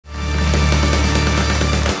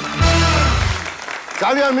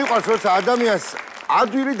ძალიან მიყვარს, როცა ადამიანს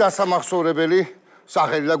ადვილი დასამახსოვრებელი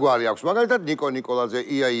სახელი და გვარი აქვს. მაგალითად ნიკო ნიკოლაძე,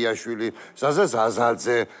 ია ияშვილი, ზაზა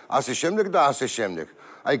ზაზაძე, ასე შემდეგ და ასე შემდეგ.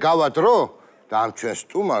 აი გავა დრო და ამ ჩვენ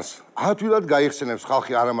სტუმარს ადვილად გაიხსენებს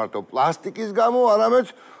ხალხი არა მარტო პლასტიკის გამო, არამედ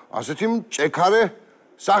ასეთი მჭექარე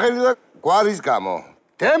სახელი და გვარის გამო.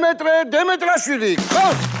 დემეტრე დემეტრაშვილი. ხო?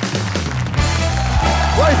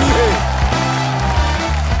 ვაიმე.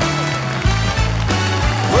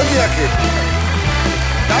 მოდი აქ.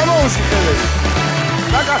 დამოუში ხელები.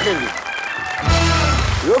 დაკახელი.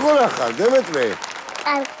 როგორ ახარ, დემეტრე?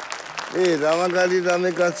 კარგი. დამაგალი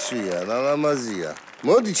რამე კაცია, რამაზია.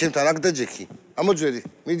 მოდი ჩემთან აქ დაჯექი. ამოძვერი,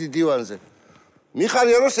 მიდი დივანზე.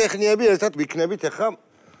 მიხარია რომ სეხნიები ერთად ვიქნებით ახლა.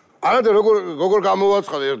 არა და როგორ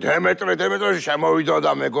გამოვაცხადე, დემეტრე შემოვიდა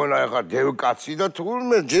და მეგონა ახლა დევკაცი და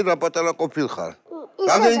თურმე ჯერ რა პატარა ყოფილხარ.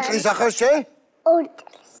 რამდენი წლის ახარ შენ? 2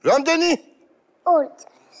 წლის. რამდენი? 2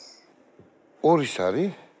 წლის. 2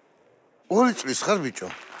 არის? 2 წლის ხარ ბიჭო?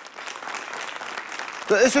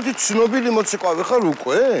 და ესეთი ცნობილი მოცეკვავე ხარ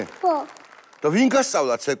უკვე? ხო. და ვინ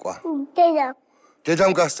გასწავლა ცეკვა? დედა.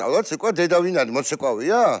 დედამ გასწავლა ცეკვა? დედა ვინ არის?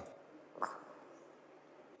 მოცეკვავეა?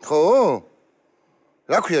 ხო?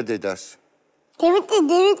 რა ქვია დედას?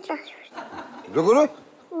 დემეტრაშვილი. როგორ?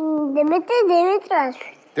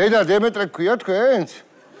 დემეტრაშვილი. დედა დემეტრე ქვია თქვენს?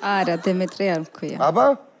 არა, დემეტრე არ მქვია. აბა?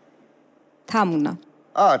 თამუნა.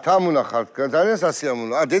 თამუნა ხარ, ძალიან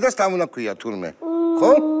სასიამოვნო. დედას თამუნა ქვია თურმე.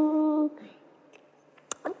 ხო?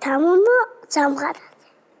 თამუნა სამხარაძე.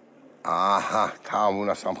 აჰა,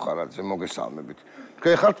 თამუნა სამხარაძე, მოგესალმებით.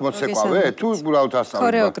 თქვენ ხართ მოცეკვავე თუ უბრალოდ ასწავლება?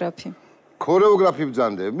 ქორეოგრაფი. ქორეოგრაფი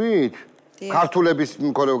ბრძანდებით? ქართულების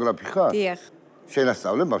ქორეოგრაფი ხარ? დიახ. შენ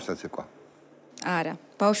ასწავლებ ბავშვსაცეკვა? არა,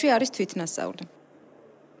 ბავშვი არის თვითნასწავლი.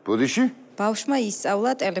 ბოდიში? ბავშვმა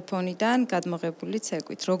ისწავლა ტელეფონიდან გადმოღებული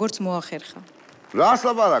ცეკვით, როგორც მოახერხა. რას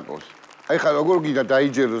ლაპარაკობს? აი ხა როგორ გინდა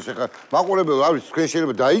დაიჯეროს ახლა მაყურებელო არის თქვენ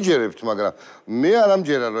შეიძლება დაიჯერებთ, მაგრამ მე არ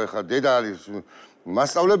ამჯერა რომ ახლა დედა არის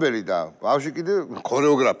მასწავლებელი და ბავშვი კიდე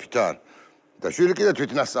ქორეოგრაფი თან. და შვილი კიდე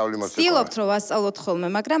თვითნასწავლი მოცეკვავე. ვცდილობთ რომ ვასწავლოთ ხოლმე,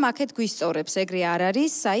 მაგრამ აქეთ გვისწორებს, ეგრე არ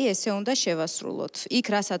არის, აი ესე უნდა შევასრულოთ. იქ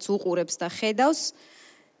რასაც უყურებს და ხედავს,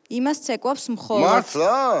 იმას ცეკვავს მხოლოდ.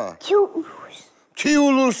 მართლა?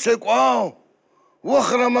 თიულურს ცეკვავ?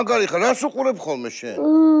 ვახრა მაგარი ხარ, რას უყურებ ხოლმე შენ?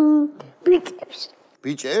 ბიჭებს.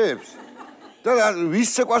 ბიჭებს? და ვის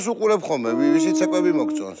ცეკვას უყურებ ხოლმე? ვისი ცეკვები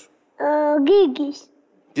მოგწონს? გიგის.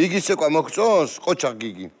 გიგის ცეკვა მოგწონს? ყოჩა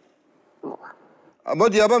გიგი.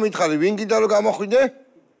 მოდი აბა მითხარი, ვინ გინდა რომ გამოხვიდე?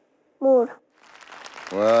 მურო.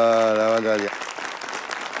 რა მაგარია.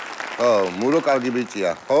 ხო, მურო კარგი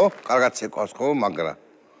ბიჭია, ხო? კარგად ცეკვავს, ხო, მაგრამ.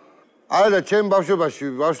 არა და ჩემ ბავშვობაში,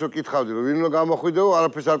 ბავშვო კითხავდი რომ ვინ უნდა გამოხვიდეო,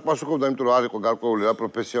 არაფერს არ პასუხობდა, იმიტომ რომ არ იყო გარკვეული რა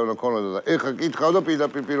პროფესია უნდა ქონოდა და ეხლა კითხავ და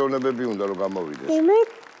პირდაპირ პიროვნებები უნდა რომ გამოვიდეს.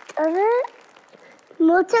 დემეტრე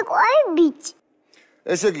მოცეკვავე ბიჭი.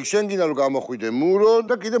 ესე იგი, შენ გინდა რომ გამოხვიდე მურო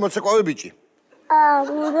და კიდე მოცეკვავე ბიჭი.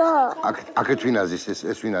 მურო. აქეთ ვინ აზის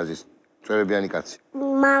ეს ვინ აზის? წვერებიანი კაცი.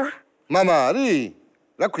 მამა. მამა არის?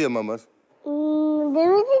 რა ქვია მამას?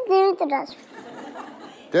 დემეტრაშვილი.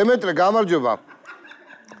 დემეტრე, გამარჯობა.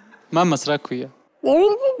 მამას რა ქვია?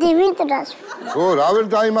 დემეტრაშვილი. ხო, რა ვერ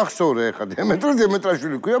დაიმახსოვრე ხა,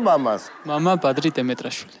 დემეტრაშვილი ქვია მამას. მამა ბადრი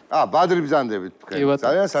დემეტრაშვილი. ბადრი ბრძანდებით თქვენ.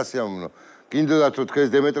 ძალიან სასიამოვნო. გინდოდა თუ თქვენ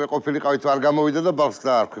დემეტრე ყოფილიყავით არ გამოვიდა და ბავშვს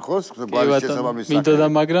დაარქვი, ხო? გვარის შესაბამის სახელი. მინდოდა,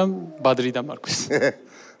 მაგრამ ბადრი დამარქვის.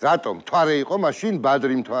 რატომ? მთვარე იყო მაშინ,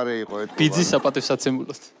 ბადრი მთვარე იყო ეთქვა. ბიძის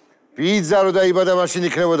საპატივსაცემულოდ. ბიძა რო დაიბადა მაშინ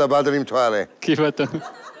იქნებოდა ბადრი მთვარე. კი ბატონო.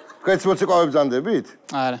 თქვენც მოცეკვავე ბრძანდებით?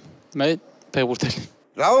 არა, მე ფეხბურთელი.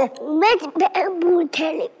 რაო? მე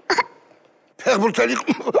ფეხბურთელი. ფეხბურთელი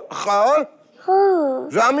ხარ? ხო.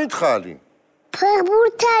 რა მითხარი?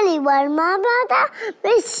 ფეხბურთელი ვარ, მამა და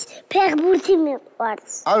მე ფეხბურთი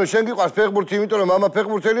მიყვარს. ანუ შენ გიყვარს ფეხბურთი, იმიტომ რომ მამა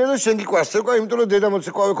ფეხბურთელია და შენ გიყვარს ცეკვა, იმიტომ რომ დედა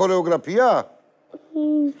მოცეკვავე ქორეოგრაფია?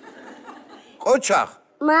 ყოჩახ.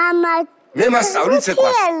 მამა მე მასწავლი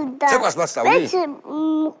ცეკვას. ცეკვას მასწავლი?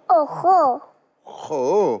 ხო. ხო.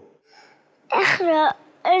 ახლა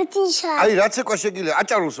ერთი შა. აი რა ცეკვა შეგიძლია?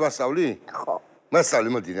 აჭარულს მასწავლი? ხო. მასწავლი,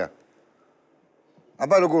 მოდი რა.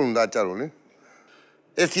 აბა როგორ უნდა აჭარული?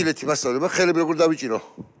 ერთილეთი მასწავლება, ხელები როგორ დავიჭირო?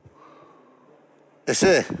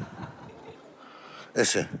 ესე?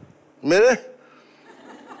 ესე. მერე?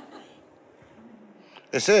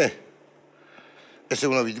 ესე? ესე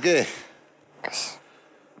უნდა ვიდგე?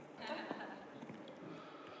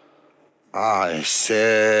 ესე,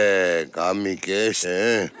 გამიგე ესე.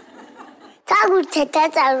 გაგვირთეთ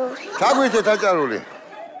აჭარული. გაგვირთეთ აჭარული.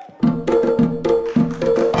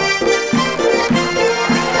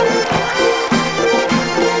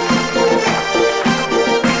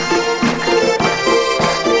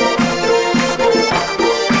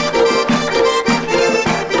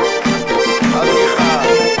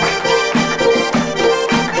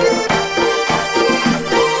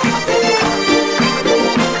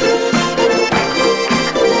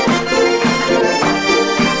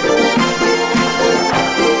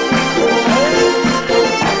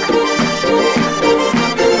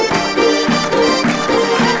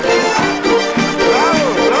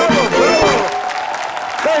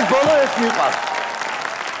 ბოლო ეს მიყვარს.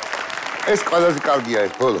 ეს ყველაზე კარგია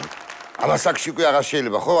ეს ბოლო. ამას აქ უკვე აღარ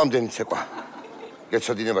შეიძლება ხო ამდენი ცეკვა.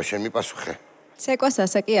 გეცოდინება შენ მიპასუხე. ცეკვას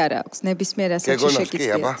ასაკი არ აქვს, ნებისმიერ ასაკში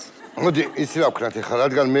შეგიძლიათ. მოდი, იცი რა ვქნათ ახლა,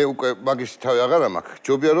 რადგან მე უკვე მაგის თავი აღარ მაქვს.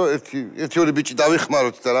 ჯობია რომ ერთი-ორი ბიჭი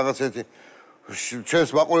დავიხმაროთ და რაღაც ერთი ჩვენს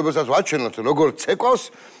მაყურებელსაც ვაჩვენოთ, როგორ ცეკვავს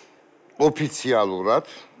ოფიციალურად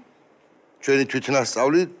ჩვენი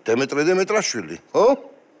თვითნასწავლი დემეტრაშვილი, ხო?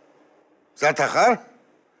 ზართ ახარ?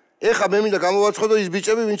 ეხა მე მინდა გამოვაცხოდო ის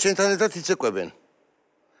ბიჭები, ვინც შენთან ერთად იცეკვებენ.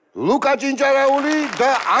 ლუკა ჯინჭარაული და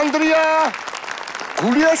ანდრია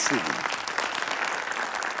გულიაშვილი.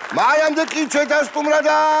 მაიამდე კი ჩვენთან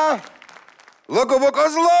სტუმრადა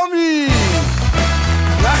ლოკობოკოზლომი.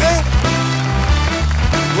 ნახე?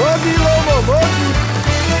 მოდი ლომო, მოდი.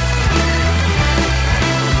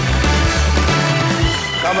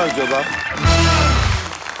 გამარჯობა.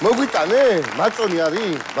 მოგვიტანე? მაწონი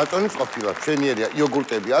არის? მაწონიც ყოფილა, ჩვენიერია,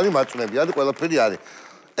 იოგურტები არის, მაწონები არის, ყველაფერი არის.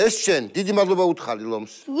 ეს შენ, დიდი მადლობა უთხარი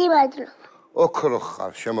ლომს. დიდი მადლობა. ოქრო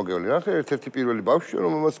ხარ, შემოგევლი. ნახე, ერთ-ერთი პირველი ბავშვი,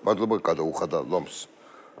 რომელმაც მადლობა გადაუხადა ლომს.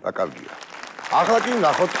 რა კარგია. ახლა კი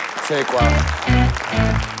ნახოთ ცეკვა.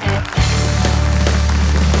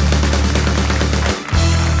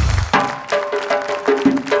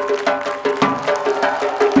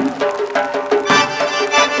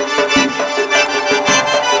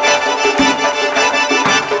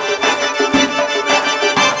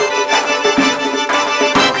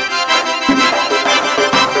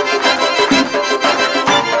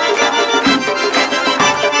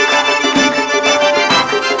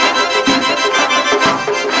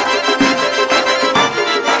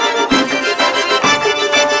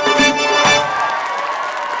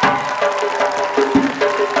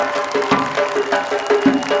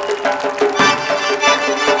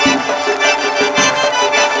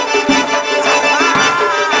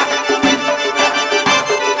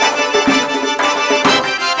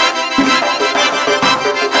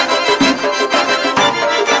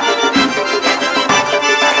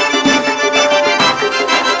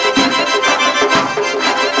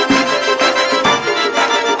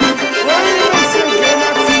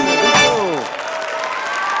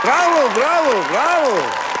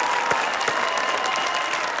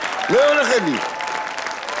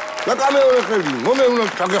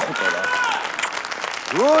 გაგეხუტა რა.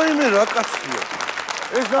 როიმე რა კაცია.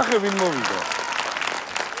 ეს ნახე ვინ მოვიდა.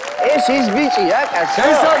 ეს ის ბიჭია, კაცო.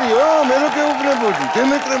 ეს არისო, მე რო გეუბნებოდი,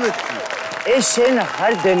 დემეტრე მეთქი. ეს შენ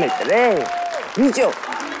ხარ დემეტრე? ბიჭო.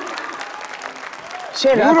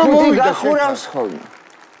 შენ რა ხუდი გახურავს ხოლმე.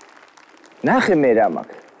 ნახე მე რა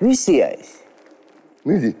მაქვს. ვისია ეს?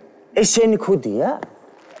 მიდი. ეს შენი ხუდია?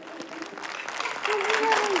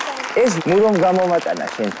 ეს მურომ გამომატანა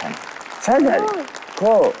შენთან. სად არის?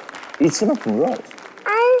 ხო, იცი მაქვს მურო არის?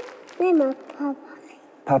 მე მაქვს პაპახი.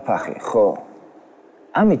 პაპახი, ხო.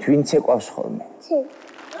 ამით ვინ ცეკვავს ხოლმე?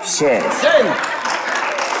 შენ.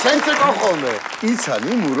 შენ ცეკვავ ხოლმე?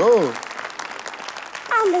 იცანი მურო?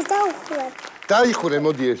 ამას დაუხურებ. დაიხურე,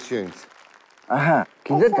 მოდი ეს შენს. აჰა,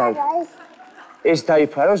 კიდე ეს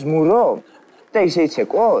დაიფაროს მურო და ისე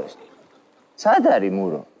იცეკვავს? სად არის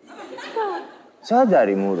მურო? სად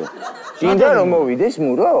არის მურო? გინდა რომ მოვიდეს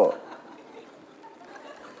მურო?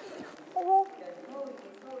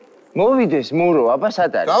 მოვიდეს მურო, აბა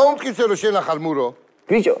სად არის? გამომტკიცე რომ შენ ახარ მურო.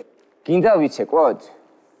 ბიჭო, გინდა ვიცეკვოთ?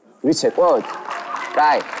 ვიცეკვოთ?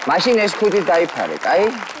 კაი, მაშინ ეს ხუდი დაიფარე, კაი?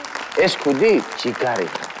 ეს ხუდი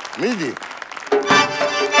ჯიგარია. მიდი.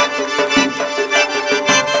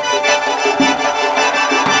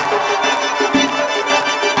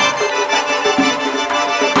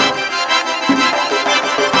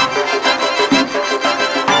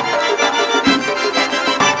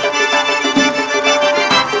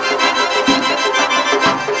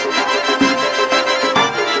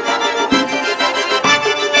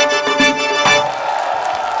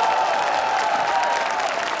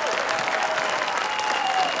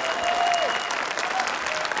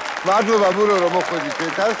 მადლობა მურო რომ მოხვედით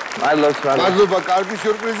ერთად. მადლობა, კარგი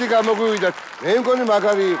სიურპრიზი გამოგვივიდათ. მე მგონი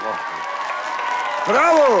მაგარი იყო.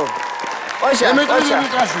 ბრავო!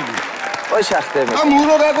 დემეტრაშვილი. ოშახ დემეტრე. და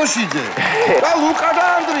მურო გაგოშიძე. და ლუკა და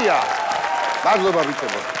ანდრია. მადლობა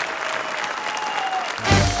ბიჭებო.